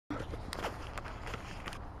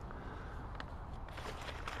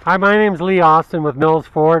Hi, my name is Lee Austin with Mills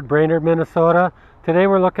Ford, Brainerd, Minnesota. Today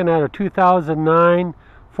we're looking at a 2009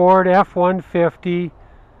 Ford F150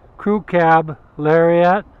 Crew Cab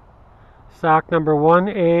Lariat, stock number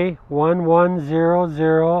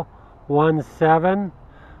 1A110017.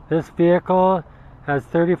 This vehicle has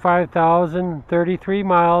 35,033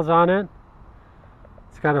 miles on it.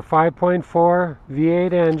 It's got a 5.4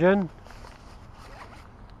 V8 engine.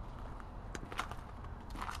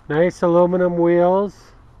 Nice aluminum wheels.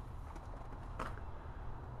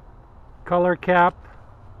 Color cap,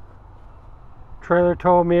 trailer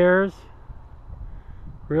tow mirrors,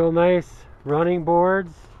 real nice running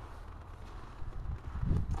boards,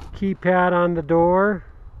 keypad on the door.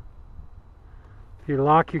 If you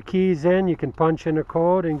lock your keys in, you can punch in a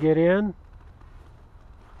code and get in.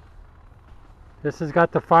 This has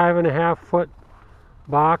got the 5.5 foot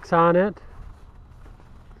box on it.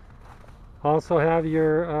 Also have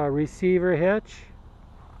your receiver hitch.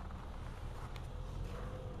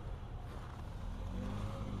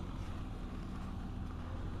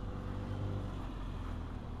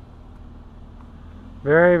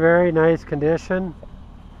 Very, very nice condition.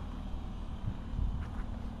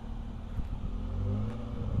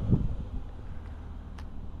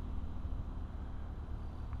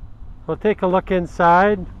 We'll take a look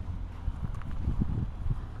inside.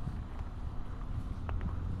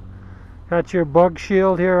 Got your bug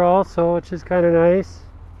shield here also, which is kind of nice.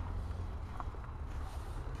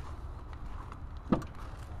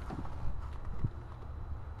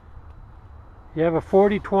 You have a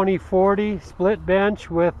 40-20-40 split bench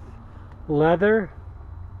with leather.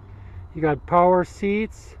 You got power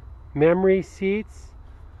seats, memory seats,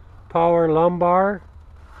 power lumbar.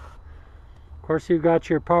 Of course, you've got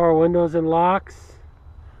your power windows and locks,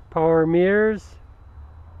 power mirrors.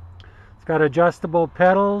 It's got adjustable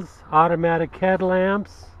pedals, automatic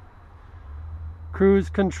headlamps, cruise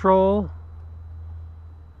control,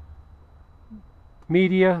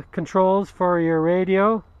 media controls for your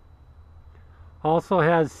radio. Also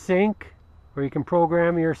has sync, where you can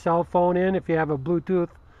program your cell phone in if you have a Bluetooth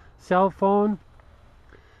cell phone.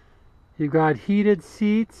 You've got heated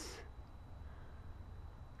seats,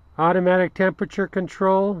 automatic temperature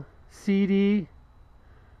control, CD,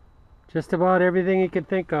 just about everything you can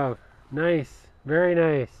think of. Nice, very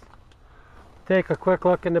nice. Take a quick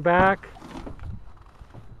look in the back.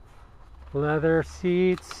 Leather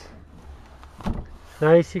seats.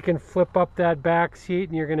 Nice, you can flip up that back seat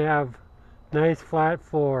and you're going to have nice flat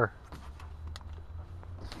floor.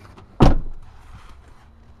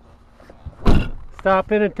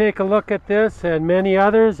 Stop in and take a look at this and many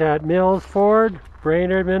others at Mills Ford,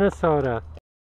 Brainerd, Minnesota.